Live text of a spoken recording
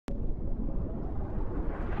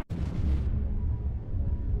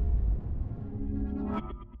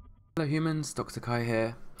Hello humans, Dr. Kai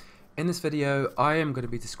here. In this video I am going to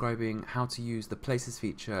be describing how to use the Places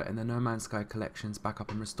feature in the No Man's Sky Collections Backup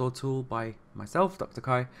and Restore tool by myself, Dr.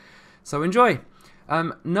 Kai. So enjoy!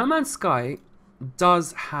 No Man's Sky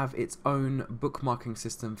does have its own bookmarking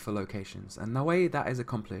system for locations, and the way that is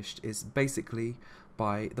accomplished is basically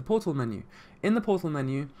by the portal menu. In the portal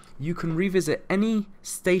menu you can revisit any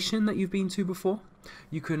station that you've been to before,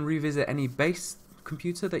 you can revisit any base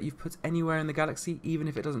computer that you've put anywhere in the galaxy, even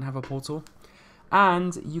if it doesn't have a portal,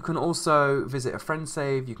 and you can also visit a friend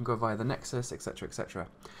save, you can go via the Nexus, etc, etc.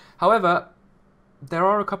 However, there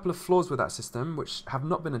are a couple of flaws with that system which have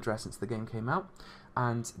not been addressed since the game came out,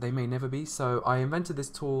 and they may never be, so I invented this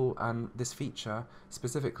tool and this feature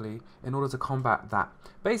specifically in order to combat that.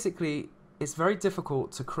 Basically, it's very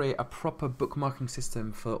difficult to create a proper bookmarking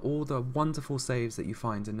system for all the wonderful saves that you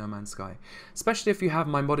find in No Man's Sky, especially if you have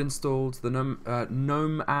my mod installed, the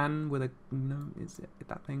Gnome with a gnome, is it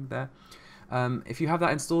that thing there? If you have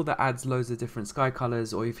that installed, that adds loads of different sky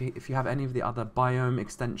colors, or if you have any of the other biome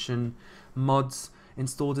extension mods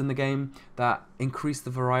installed in the game that increase the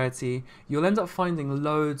variety, you'll end up finding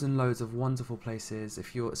loads and loads of wonderful places,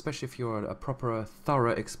 especially if you're a proper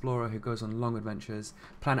thorough explorer who goes on long adventures,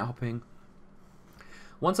 planet hopping.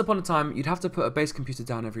 Once upon a time, you'd have to put a base computer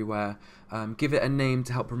down everywhere, give it a name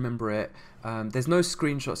to help remember it. There's no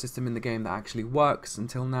screenshot system in the game that actually works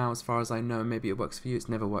until now, as far as I know. Maybe it works for you, it's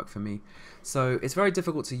never worked for me. So it's very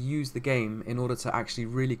difficult to use the game in order to actually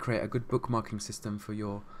really create a good bookmarking system for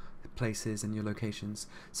your places and your locations.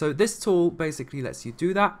 So this tool basically lets you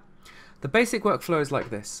do that. The basic workflow is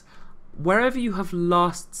like this. Wherever you have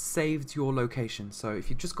last saved your location, so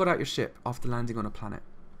if you just got out your ship after landing on a planet,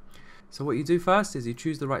 so what you do first is you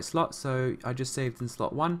choose the right slot. So I just saved in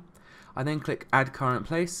slot 1. I then click add current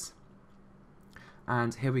place,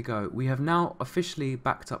 and here we go. We have now officially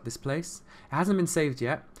backed up this place. It hasn't been saved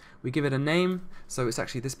yet. We give it a name, so it's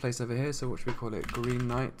actually this place over here. So what should we call it? Green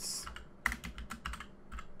Knights.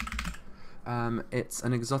 It's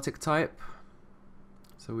an exotic type,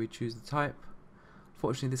 so we choose the type.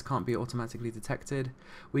 Fortunately, this can't be automatically detected.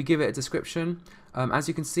 We give it a description. As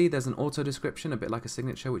you can see, there's an auto description, a bit like a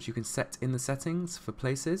signature, which you can set in the settings for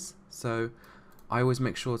places. So I always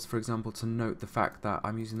make sure, for example, to note the fact that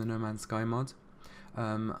I'm using the No Man's Sky mod.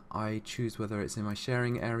 I choose whether it's in my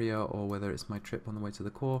sharing area or whether it's my trip on the way to the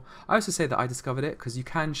core. I also say that I discovered it because you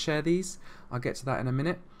can share these. I'll get to that in a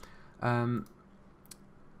minute.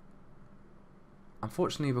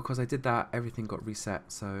 Unfortunately, because I did that, everything got reset,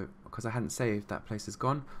 so because I hadn't saved, that place is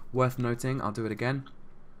gone. Worth noting, I'll do it again.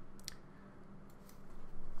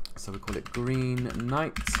 So we call it Green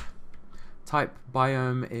Knight. Type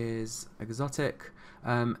biome is exotic.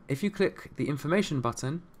 If you click the information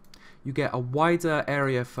button, you get a wider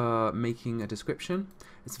area for making a description.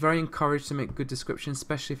 It's very encouraged to make good descriptions,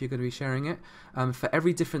 especially if you're going to be sharing it. For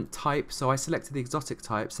every different type, so I selected the exotic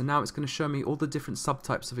type, so now it's going to show me all the different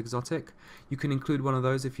subtypes of exotic. You can include one of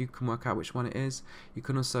those if you can work out which one it is. You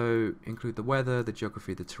can also include the weather, the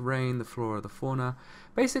geography, the terrain, the flora, the fauna.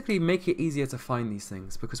 Basically make it easier to find these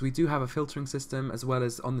things, because we do have a filtering system as well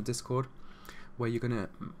as on the Discord where you're going to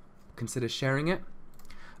consider sharing it.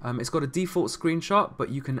 It's got a default screenshot, but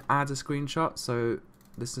you can add a screenshot, so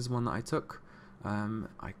this is one that I took.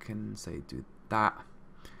 I can say do that,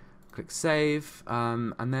 click save,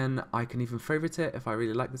 and then I can even favorite it if I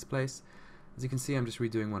really like this place. As you can see, I'm just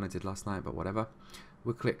redoing one I did last night, but whatever.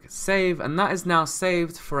 We'll click save, and that is now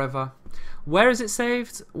saved forever. Where is it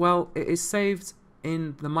saved? Well, it is saved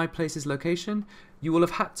in the My Places location. You will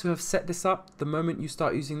have had to have set this up. The moment you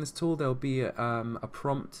start using this tool, there'll be a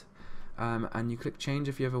prompt, and you click change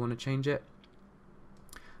if you ever want to change it.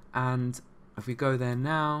 And if we go there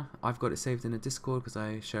now, I've got it saved in a Discord because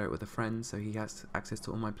I share it with a friend, so he has access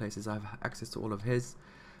to all my places. I have access to all of his.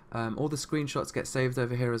 All the screenshots get saved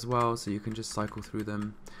over here as well, so you can just cycle through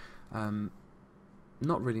them.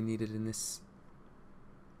 Not really needed in this.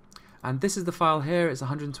 And this is the file here. It's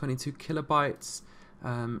 122 kilobytes.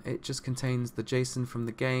 It just contains the JSON from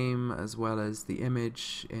the game as well as the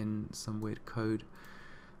image in some weird code.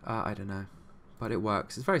 I don't know, but it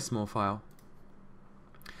works. It's a very small file.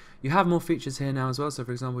 You have more features here now as well, so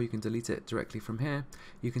for example you can delete it directly from here.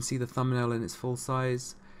 You can see the thumbnail in its full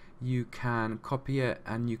size. You can copy it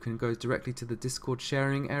and you can go directly to the Discord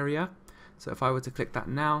sharing area. So if I were to click that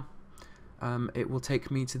now, it will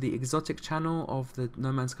take me to the exotic channel of the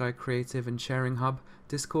No Man's Sky Creative and Sharing Hub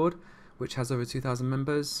Discord, which has over 2,000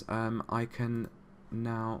 members. I can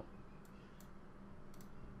now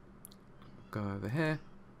go over here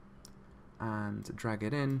and drag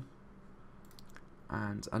it in,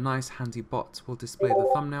 and a nice handy bot will display the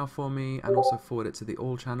thumbnail for me and also forward it to the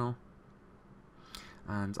all channel.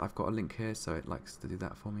 and I've got a link here, so it likes to do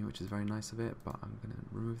that for me, which is very nice of it, but I'm going to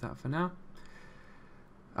remove that for now.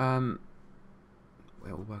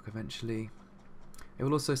 It will work eventually. It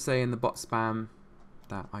will also say in the bot spam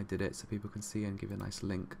that I did it, so people can see and give a nice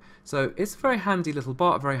link. So it's a very handy little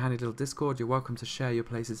bot, a very handy little Discord. You're welcome to share your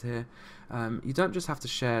places here. You don't just have to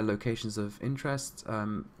share locations of interest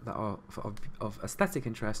that are of aesthetic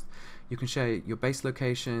interest. You can share your base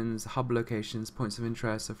locations, hub locations, points of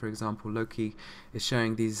interest. So for example, Loki is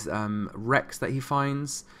sharing these wrecks that he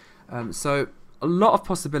finds. So a lot of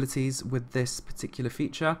possibilities with this particular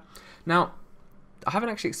feature. Now, I haven't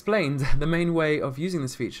actually explained the main way of using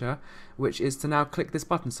this feature, which is to now click this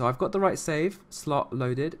button. So I've got the right save slot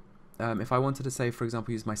loaded. If I wanted to save, for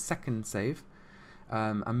example, use my second save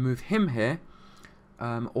and move him here,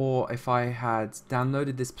 or if I had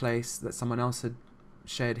downloaded this place that someone else had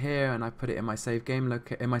shared here and I put it in my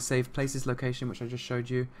save places location, which I just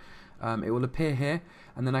showed you, it will appear here,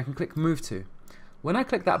 and then I can click move to. When I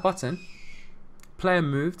click that button, player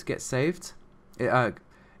moved gets saved.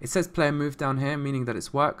 It says player moved down here, meaning that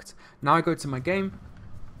it's worked. Now I go to my game.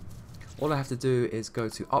 All I have to do is go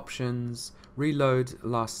to options, reload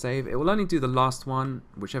last save. It will only do the last one,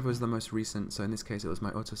 whichever was the most recent. So in this case, it was my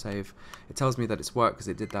autosave. It tells me that it's worked because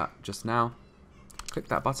it did that just now. Click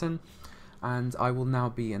that button, and I will now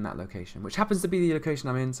be in that location, which happens to be the location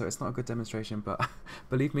I'm in, so it's not a good demonstration, but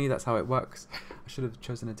believe me, that's how it works. I should have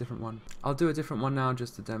chosen a different one. I'll do a different one now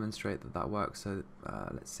just to demonstrate that that works. So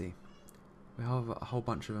let's see. We have a whole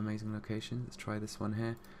bunch of amazing locations. Let's try this one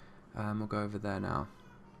here. We'll go over there now.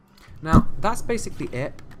 Now, that's basically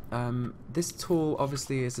it. This tool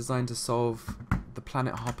obviously is designed to solve the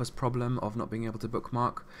Planet Hopper's problem of not being able to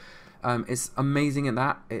bookmark. It's amazing at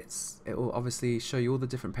that. It will obviously show you all the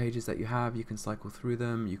different pages that you have. You can cycle through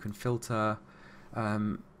them. You can filter.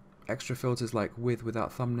 Extra filters like with,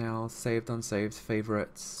 without thumbnail, saved, unsaved,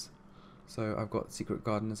 favorites. So I've got Secret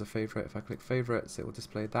Garden as a favorite. If I click favorites, it will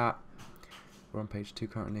display that. We're on page 2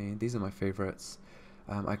 currently. These are my favorites.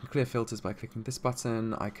 I can clear filters by clicking this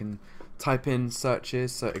button. I can type in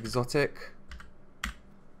searches, so exotic.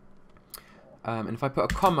 And if I put a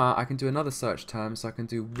comma, I can do another search term, so I can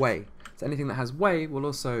do way. So anything that has way will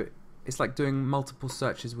also, it's like doing multiple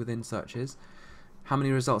searches within searches. How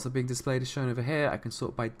many results are being displayed is shown over here. I can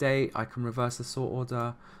sort by date. I can reverse the sort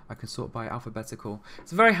order. I can sort by alphabetical.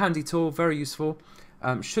 It's a very handy tool, very useful.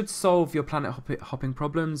 Should solve your planet hopping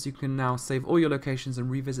problems. You can now save all your locations and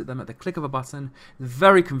revisit them at the click of a button.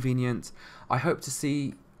 Very convenient. I hope to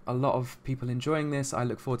see a lot of people enjoying this. I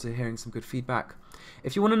look forward to hearing some good feedback.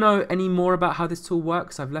 If you want to know any more about how this tool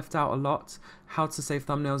works, I've left out a lot. How to save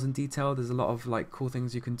thumbnails in detail. There's a lot of like cool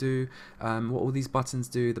things you can do. What all these buttons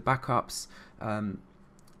do, the backups,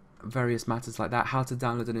 various matters like that. How to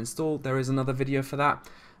download and install. There is another video for that.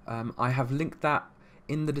 I have linked that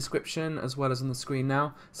in the description as well as on the screen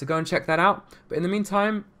now. So go and check that out. But in the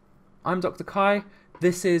meantime, I'm Dr. Kai.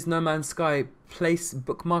 This is No Man's Sky place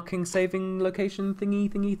bookmarking saving location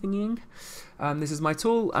thingying. This is my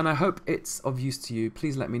tool and I hope it's of use to you.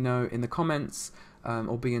 Please let me know in the comments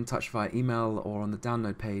or be in touch via email or on the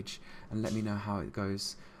download page and let me know how it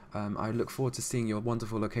goes. I look forward to seeing your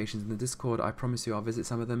wonderful locations in the Discord. I promise you I'll visit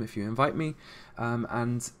some of them if you invite me.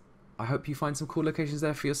 And I hope you find some cool locations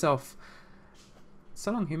there for yourself. So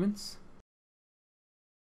long, humans.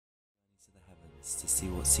 To the heavens to see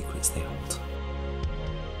what secrets they hold.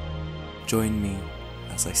 Join me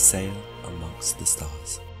as I sail amongst the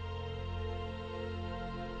stars.